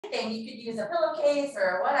anything. You could use a pillowcase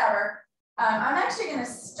or whatever. I'm actually going to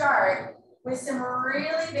start with some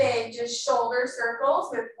really big, just shoulder circles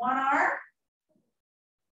with one arm.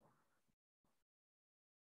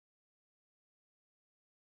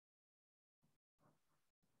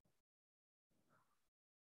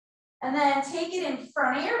 And then take it in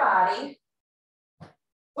front of your body.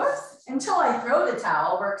 Whoops, until I throw the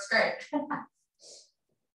towel, works great.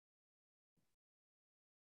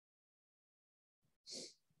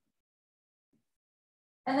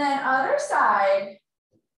 And then other side.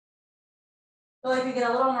 Feel like we get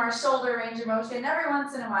a little more shoulder range of motion every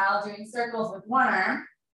once in a while, doing circles with one arm.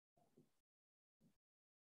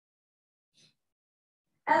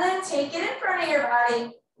 And then take it in front of your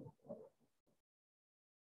body.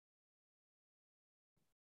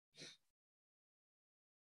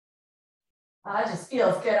 Oh, that just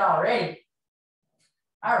feels good already.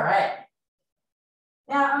 All right.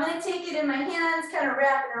 Now I'm going to take it in my hands, kind of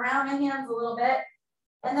wrap it around my hands a little bit.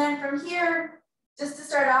 And then from here, just to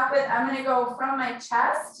start off with, I'm going to go from my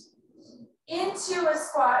chest into a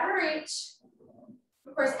squat and reach.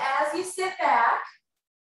 Of course, as you sit back,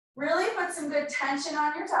 really put some good tension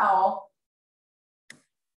on your towel.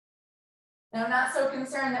 And I'm not so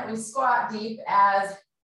concerned that we squat deep, as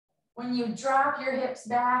when you drop your hips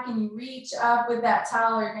back and you reach up with that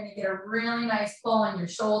towel, you're going to get a really nice pull in your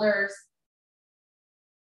shoulders.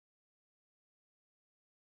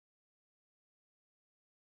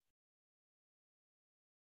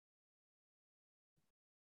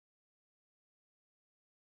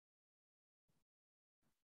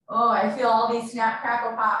 Oh, I feel all these snap,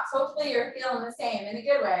 crackle, pops. Hopefully you're feeling the same in a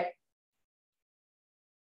good way.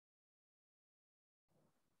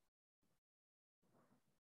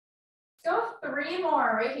 Let's go 3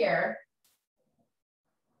 more right here.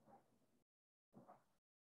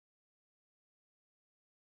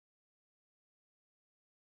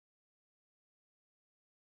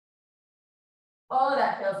 Oh,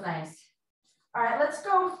 that feels nice. All right, let's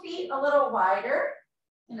go feet a little wider.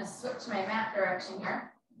 I'm gonna switch my mat direction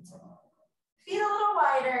here. Feet a little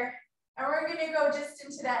wider, and we're gonna go just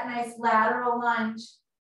into that nice lateral lunge.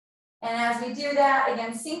 And as we do that,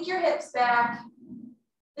 again, sink your hips back.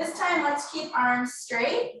 This time, let's keep arms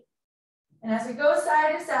straight. And as we go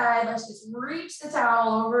side to side, let's just reach the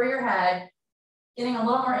towel over your head, getting a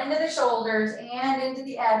little more into the shoulders and into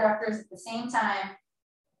the adductors at the same time.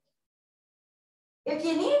 If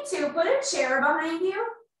you need to, put a chair behind you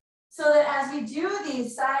so that as we do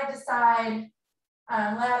these side to side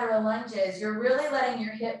lateral lunges, you're really letting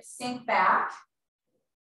your hips sink back.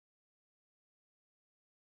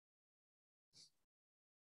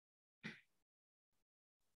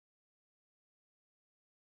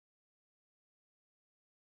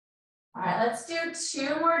 All right, let's do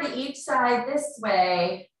 2 more to each side this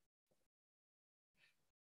way.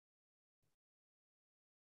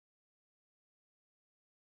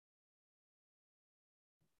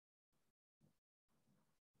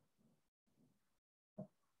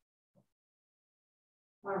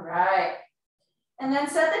 All right. And then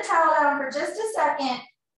set the towel down for just a second.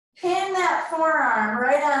 Pin that forearm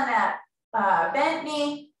right on that bent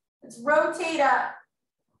knee. Let's rotate up.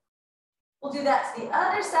 We'll do that to the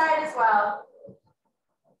other side as well.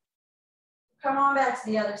 Come on back to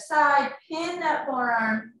the other side. Pin that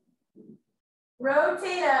forearm.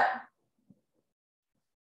 Rotate up.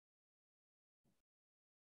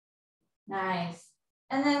 Nice.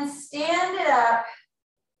 And then stand it up.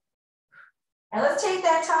 Now let's take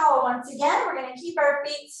that towel once again. We're going to keep our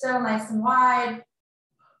feet still nice and wide.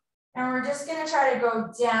 And we're just going to try to go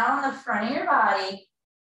down the front of your body.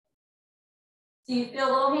 So you feel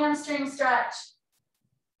a little hamstring stretch.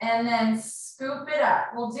 And then scoop it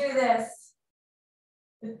up. We'll do this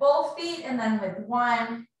with both feet and then with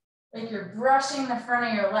one, like you're brushing the front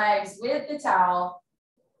of your legs with the towel.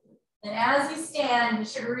 And as you stand, you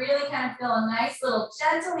should really kind of feel a nice little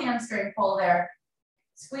gentle hamstring pull there.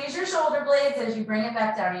 Squeeze your shoulder blades as you bring it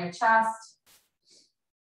back down to your chest.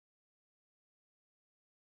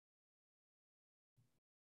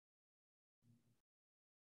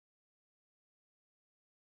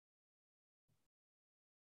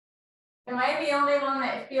 Am I the only one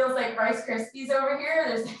that feels like Rice Krispies over here?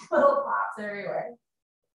 There's like little pops everywhere.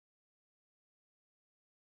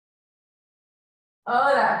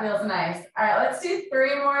 Oh, that feels nice. All right, let's do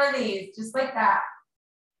 3 more of these, just like that.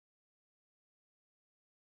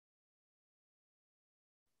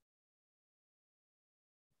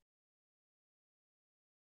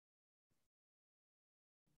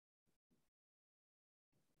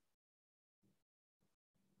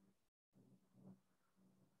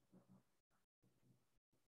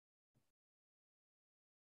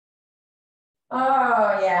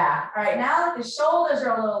 Oh yeah. All right, now that the shoulders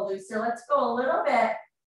are a little looser, let's go a little bit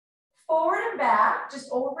forward and back, just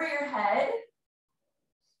over your head.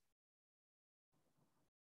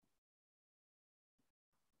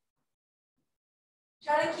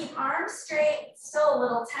 Try to keep arms straight, still a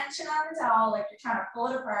little tension on the towel, like you're trying to pull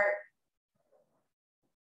it apart.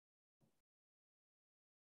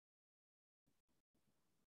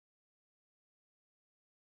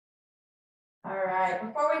 All right,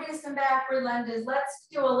 before we do some backward lunges, let's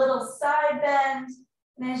do a little side bend.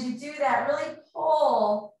 And as you do that, really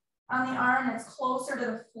pull on the arm that's closer to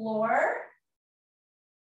the floor.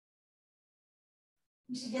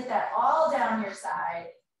 You should get that all down your side.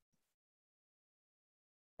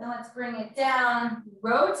 Then let's bring it down,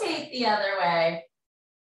 rotate the other way.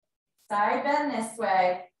 Side bend this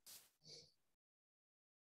way.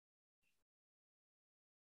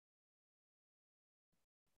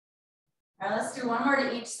 All right, let's do one more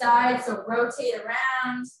to each side. So rotate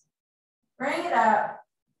around, bring it up.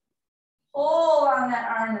 Pull on that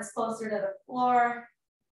arm that's closer to the floor.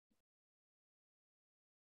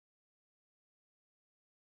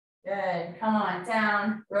 Good, come on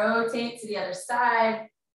down, rotate to the other side.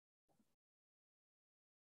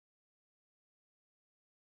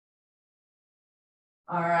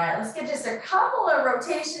 All right, let's get just a couple of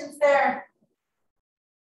rotations there.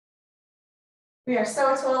 We are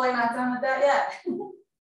so totally not done with that yet.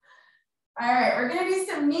 All right, we're gonna do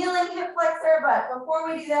some kneeling hip flexor, but before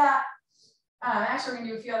we do that, actually we're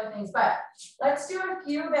gonna do a few other things, but let's do a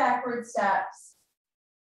few backward steps.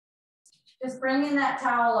 Just bringing that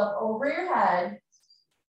towel up over your head.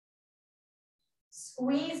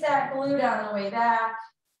 Squeeze that glute on the way back.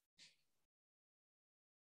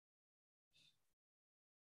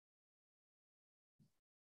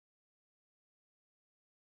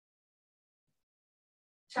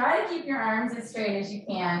 Try to keep your arms as straight as you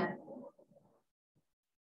can.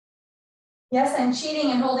 Yes, I'm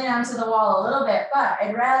cheating and holding onto the wall a little bit, but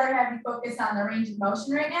I'd rather have you focus on the range of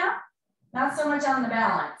motion right now, not so much on the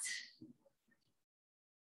balance.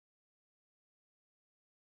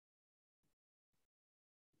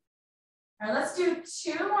 All right, let's do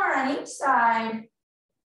 2 more on each side.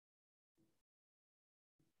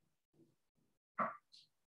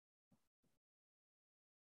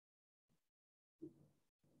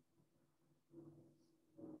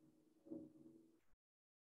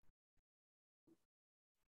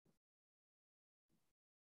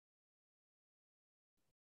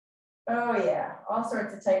 Oh yeah, all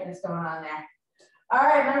sorts of tightness going on there. All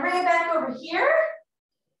right, I'm gonna bring it back over here.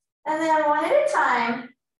 And then one at a time,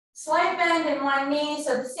 slight bend in one knee.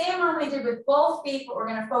 So the same one we did with both feet, but we're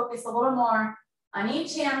gonna focus a little more on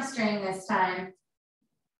each hamstring this time.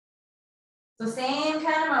 So same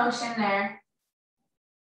kind of motion there.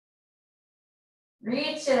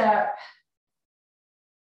 Reach it up.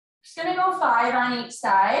 Just gonna go 5 on each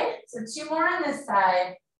side. So 2 more on this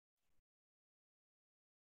side.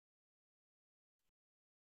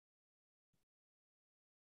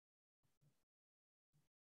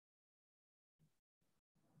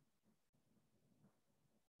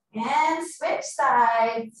 And switch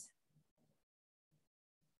sides.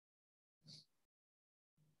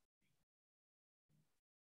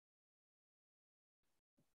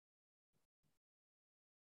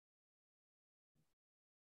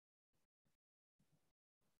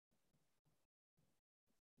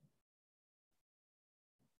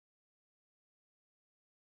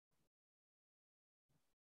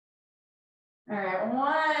 All right,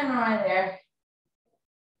 one more there.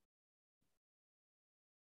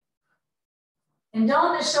 And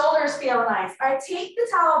don't the shoulders feel nice? I take the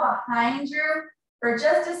towel behind you for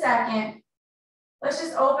just a second. Let's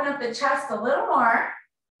just open up the chest a little more.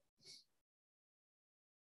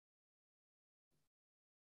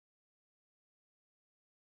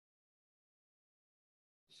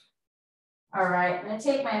 All right, I'm gonna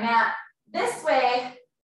take my mat this way.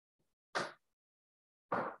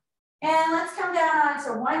 And let's come down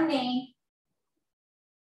onto one knee.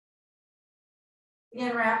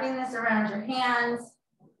 Again, wrapping this around your hands.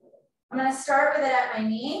 I'm gonna start with it at my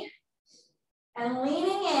knee and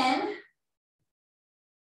leaning in,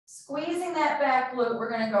 squeezing that back glute. We're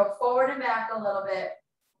gonna go forward and back a little bit.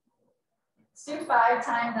 Let's do 5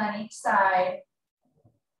 times on each side.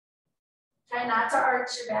 Try not to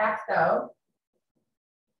arch your back though.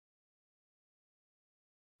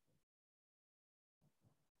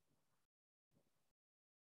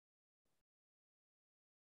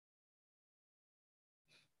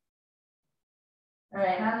 All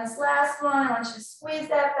right, and on this last one, I want you to squeeze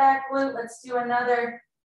that back glute. Let's do another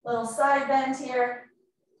little side bend here.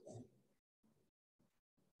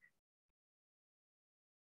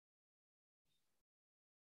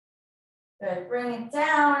 Good, bring it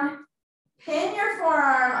down. Pin your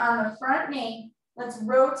forearm on the front knee. Let's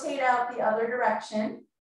rotate out the other direction.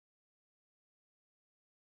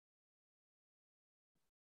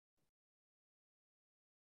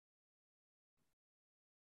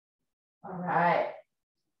 All right.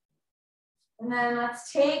 And then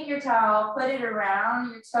let's take your towel, put it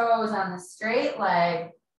around your toes on the straight leg.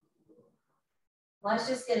 Let's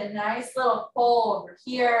just get a nice little pull over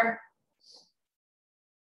here.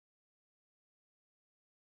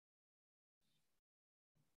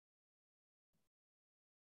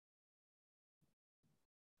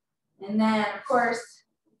 And then, of course,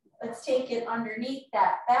 let's take it underneath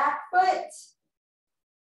that back foot.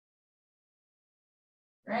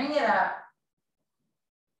 Bring it up.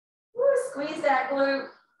 Woo, squeeze that glute.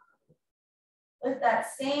 Lift that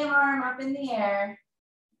same arm up in the air.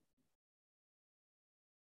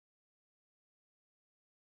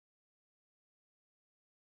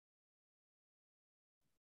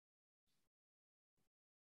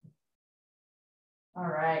 All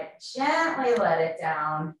right, gently let it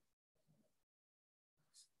down.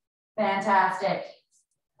 Fantastic.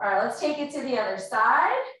 All right, let's take it to the other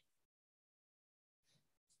side.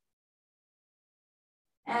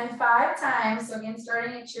 And 5 times, so again,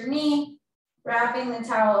 starting at your knee, wrapping the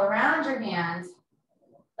towel around your hand.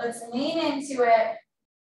 Let's lean into it.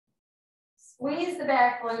 Squeeze the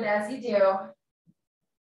back glute as you do.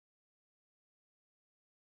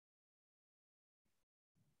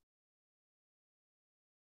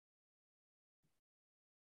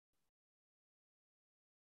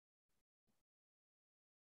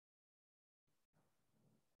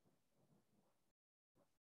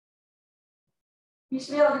 You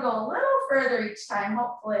should be able to go a little further each time,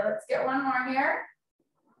 hopefully. Let's get one more here.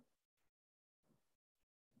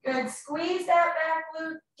 Good, squeeze that back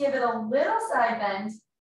glute, give it a little side bend.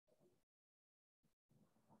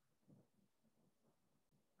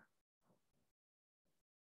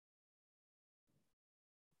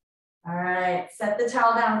 All right, set the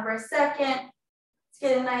towel down for a second. Let's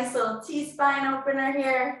get a nice little T-spine opener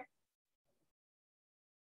here.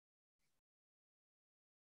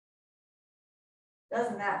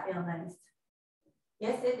 Doesn't that feel nice?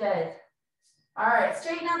 Yes, it does. All right,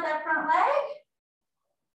 straighten out that front leg.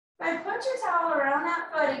 Good, put your towel around that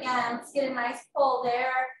foot again. Let's get a nice pull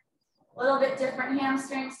there. A little bit different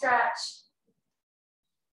hamstring stretch.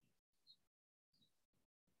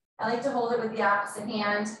 I like to hold it with the opposite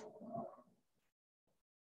hand.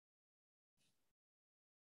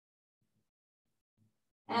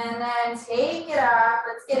 And then take it off.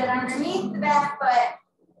 Let's get it underneath the back foot.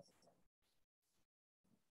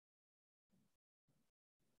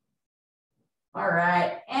 All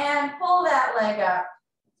right, and pull that leg up.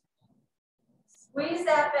 Squeeze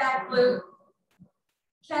that back glute.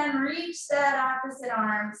 Can reach that opposite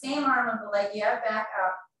arm, same arm of the leg you have back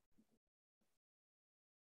up.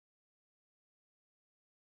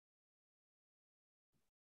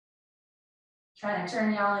 Trying to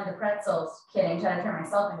turn y'all into pretzels. Kidding, trying to turn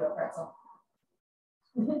myself into a pretzel.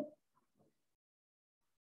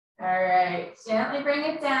 All right, gently bring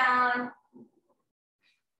it down.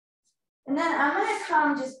 And then I'm gonna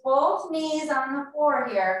come just both knees on the floor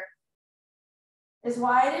here, as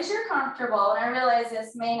wide as you're comfortable. And I realize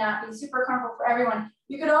this may not be super comfortable for everyone.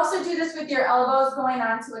 You could also do this with your elbows going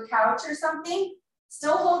onto a couch or something,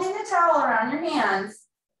 still holding the towel around your hands.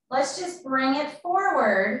 Let's just bring it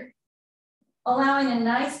forward, allowing a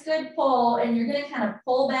nice good pull, and you're gonna kind of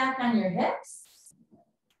pull back on your hips.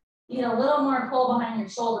 Need a little more pull behind your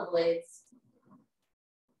shoulder blades.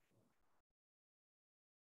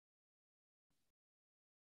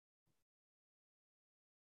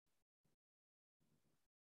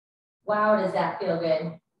 Wow, does that feel good?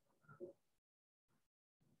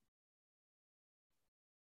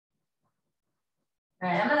 All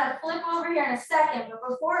right, I'm gonna flip over here in a second, but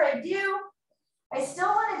before I do, I still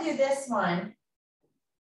wanna do this one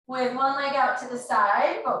with one leg out to the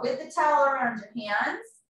side, but with the towel around your hands.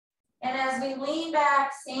 And as we lean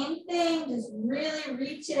back, same thing, just really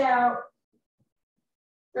reach it out.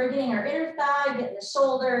 We're getting our inner thigh, getting the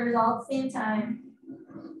shoulders all at the same time.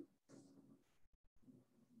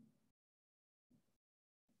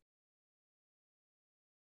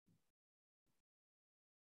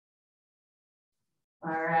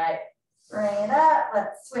 All right, bring it up.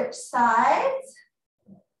 Let's switch sides.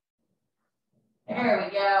 There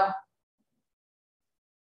we go.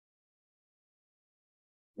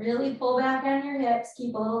 Really pull back on your hips.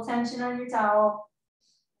 Keep a little tension on your towel.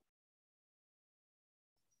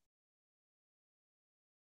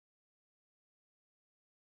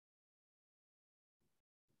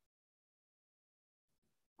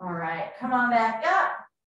 All right, come on back up.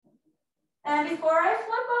 And before I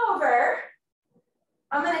flip over,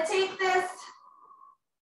 I'm gonna take this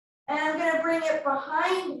and I'm gonna bring it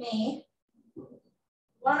behind me,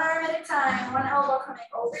 one arm at a time, one elbow coming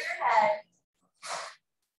over your head.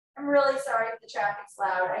 I'm really sorry if the traffic's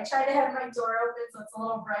loud. I tried to have my door open so it's a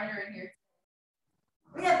little brighter in here.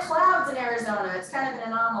 We have clouds in Arizona. It's kind of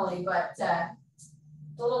an anomaly, but it's a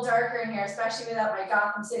little darker in here, especially without my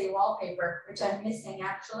Gotham City wallpaper, which I'm missing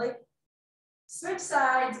actually. Switch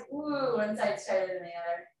sides. Ooh, one side's tighter than the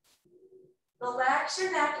other. Relax your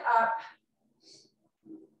neck up.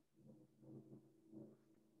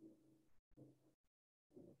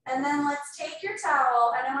 And then let's take your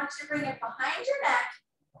towel and I want you to bring it behind your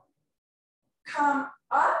neck. Come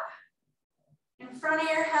up in front of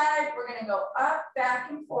your head. We're going to go up, back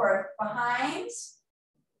and forth, behind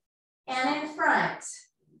and in front.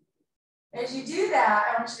 As you do that,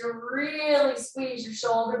 I want you to really squeeze your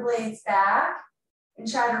shoulder blades back and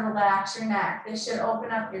try to relax your neck. This should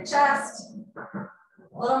open up your chest. A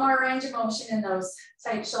little more range of motion in those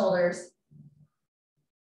tight shoulders.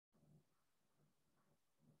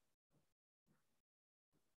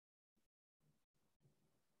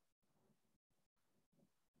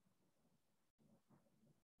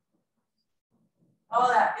 Oh,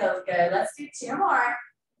 that feels good. Let's do 2 more.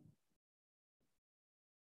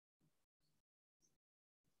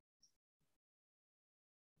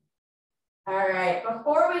 All right,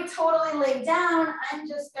 before we totally lay down, I'm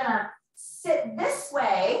just gonna sit this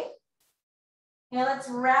way. Okay, let's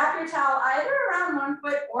wrap your towel either around 1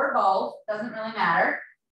 foot or both, doesn't really matter.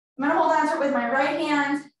 I'm gonna hold on to it with my right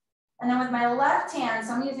hand and then with my left hand,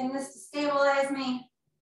 so I'm using this to stabilize me.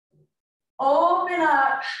 Open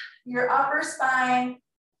up your upper spine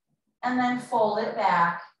and then fold it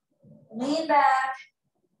back. Lean back,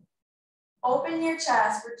 open your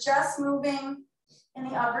chest. We're just moving in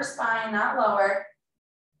the upper spine, not lower.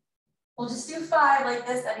 We'll just do 5 like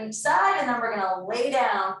this on each side, and then we're gonna lay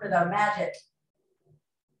down for the magic.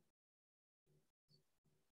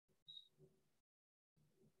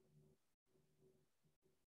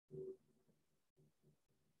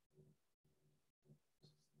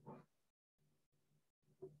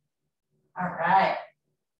 All right.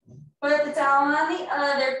 Put the towel on the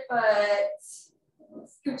other foot.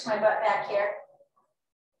 Scooch my butt back here.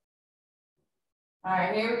 All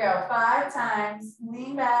right, here we go. 5 times.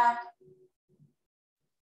 Lean back.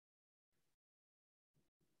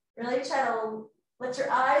 Really try to let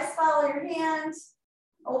your eyes follow your hands.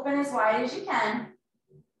 Open as wide as you can.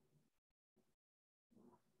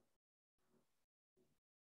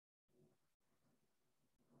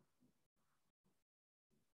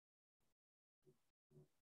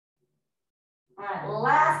 All right,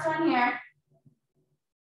 last one here.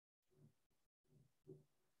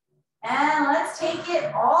 And let's take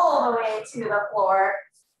it all the way to the floor.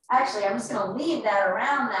 Actually, I'm just gonna leave that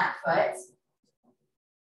around that foot.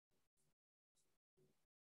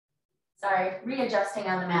 Sorry, readjusting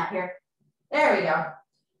on the mat here. There we go.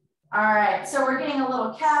 All right, so we're getting a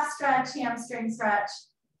little calf stretch, hamstring stretch.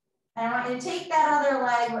 And I want you to take that other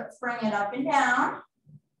leg, let's bring it up and down.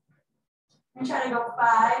 And try to go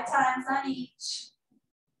 5 times on each.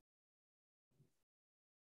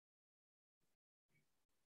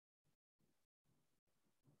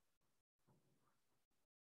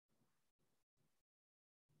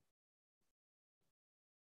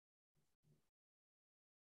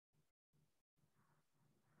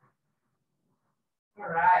 All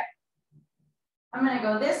right. I'm gonna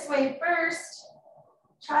go this way first.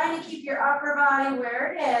 Trying to keep your upper body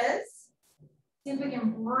where it is. See if we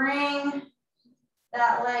can bring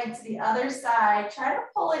that leg to the other side. Try to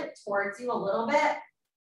pull it towards you a little bit.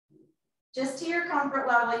 Just to your comfort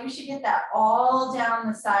level. You should get that all down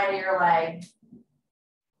the side of your leg.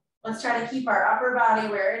 Let's try to keep our upper body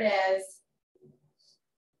where it is.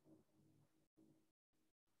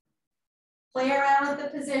 Play around with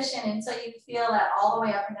the position until you feel that all the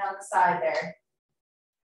way up and down the side there.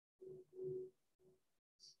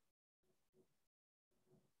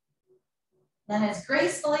 Then as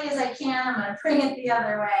gracefully as I can, I'm going to bring it the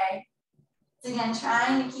other way. So again,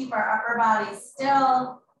 trying to keep our upper body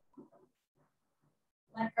still.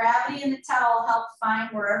 Let gravity in the towel help find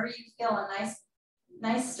wherever you feel a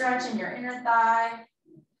nice stretch in your inner thigh.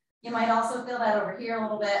 You might also feel that over here a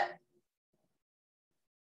little bit.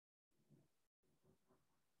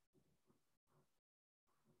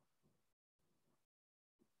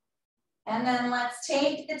 And then let's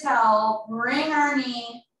take the towel, bring our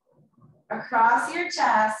knee across your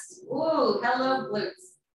chest. Ooh, hello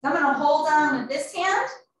glutes. I'm gonna hold on with this hand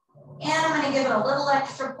and I'm gonna give it a little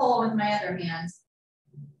extra pull with my other hand.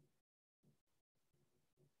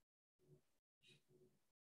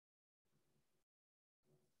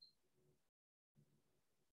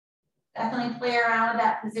 Definitely play around with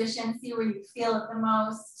that position, see where you feel it the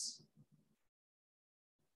most.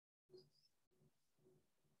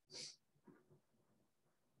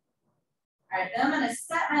 All right, then I'm gonna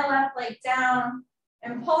set my left leg down.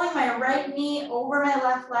 I'm pulling my right knee over my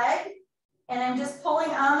left leg, and I'm just pulling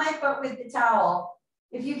on my foot with the towel.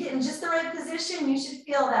 If you get in just the right position, you should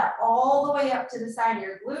feel that all the way up to the side of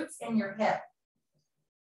your glutes and your hip.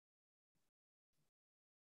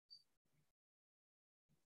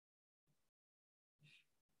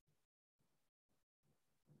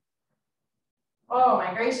 Oh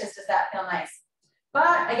my gracious, does that feel nice? But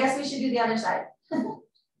I guess we should do the other side.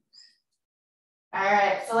 All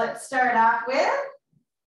right, so let's start off with,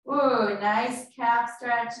 ooh, nice calf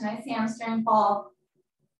stretch, nice hamstring pull.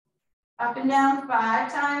 Up and down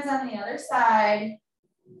 5 times on the other side.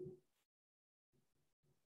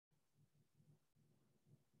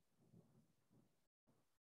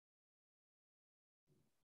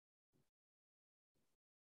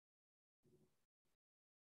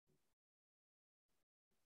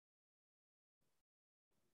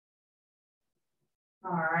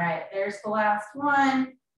 All right, there's the last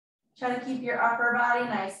one. Try to keep your upper body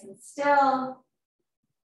nice and still.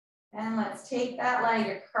 And let's take that leg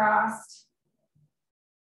across.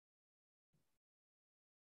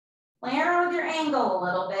 Play around with your angle a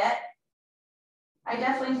little bit. I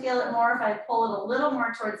definitely feel it more if I pull it a little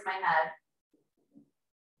more towards my head.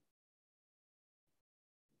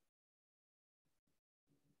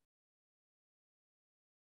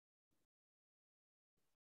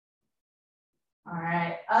 All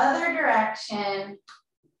right, other direction.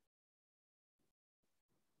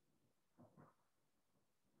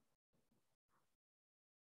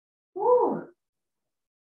 Woo.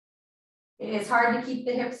 It is hard to keep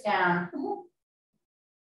the hips down.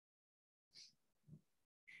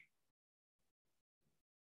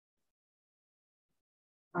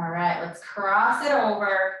 All right, let's cross it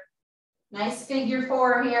over. Nice figure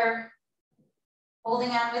 4 here. Holding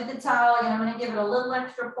on with the towel. Again, I'm going to give it a little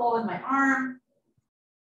extra pull with my arm.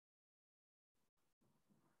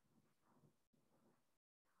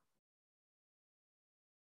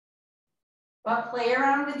 But play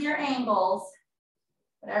around with your angles,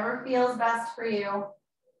 whatever feels best for you.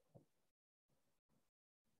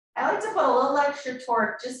 I like to put a little extra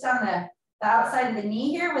torque just on the outside of the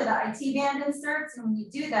knee here with the IT band inserts. And when you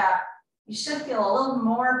do that, you should feel a little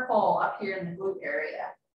more pull up here in the glute area.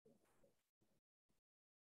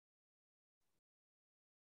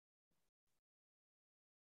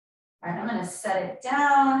 All right, I'm going to set it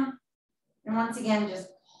down. And once again, just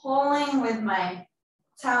pulling with my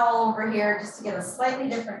towel over here just to get a slightly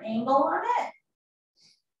different angle on it.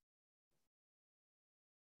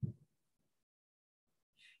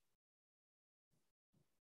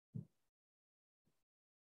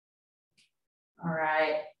 All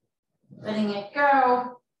right, letting it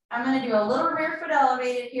go. I'm going to do a little rear foot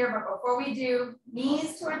elevated here, but before we do,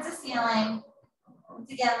 knees towards the ceiling.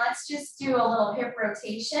 Once again, let's just do a little hip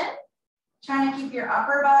rotation. Trying to keep your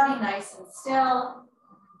upper body nice and still.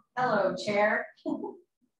 Hello, chair.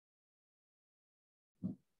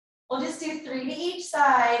 We'll just do 3 to each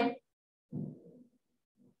side.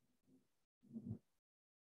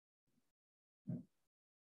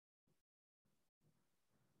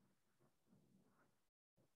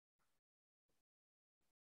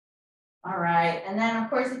 All right, and then of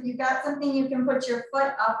course, if you've got something you can put your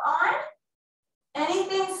foot up on,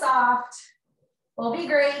 anything soft will be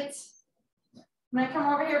great. I'm gonna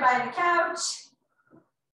come over here by the couch.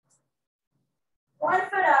 1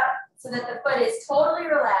 foot up so that the foot is totally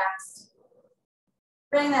relaxed.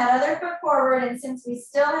 Bring that other foot forward, and since we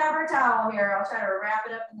still have our towel here, I'll try to wrap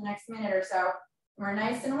it up in the next minute or so. We're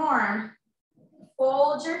nice and warm.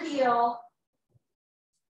 Fold your heel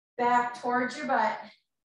back towards your butt.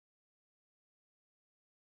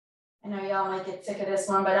 I know y'all might get sick of this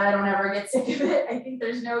one, but I don't ever get sick of it. I think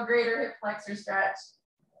there's no greater hip flexor stretch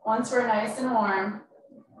once we're nice and warm.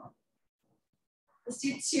 Let's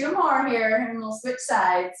do 2 more here and we'll switch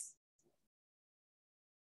sides.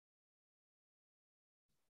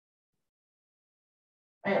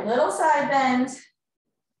 All right, little side bend.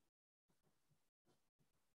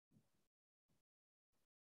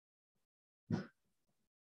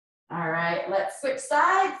 All right, let's switch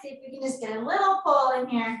sides. See if we can just get a little pull in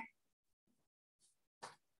here.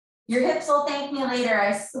 Your hips will thank me later,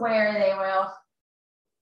 I swear they will.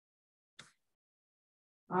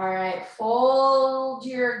 All right, fold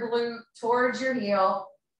your glute towards your heel.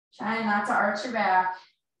 Try not to arch your back.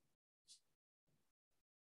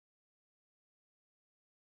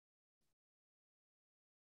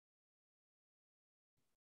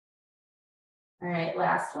 All right,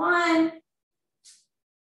 last one.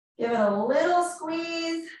 Give it a little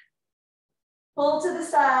squeeze. Pull to the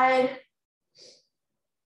side.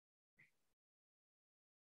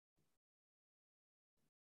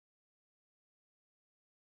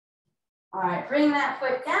 All right, bring that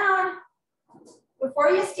foot down.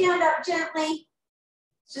 Before you stand up gently,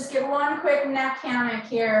 just get one quick neck hammock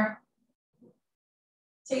here.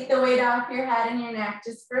 Take the weight off your head and your neck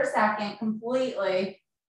just for a second, completely.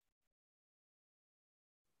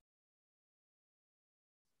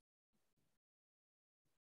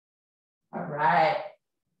 All right.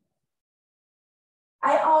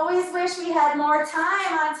 I always wish we had more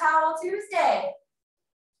time on Towel Tuesday,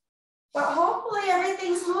 but hopefully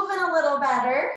everything's moving a little better.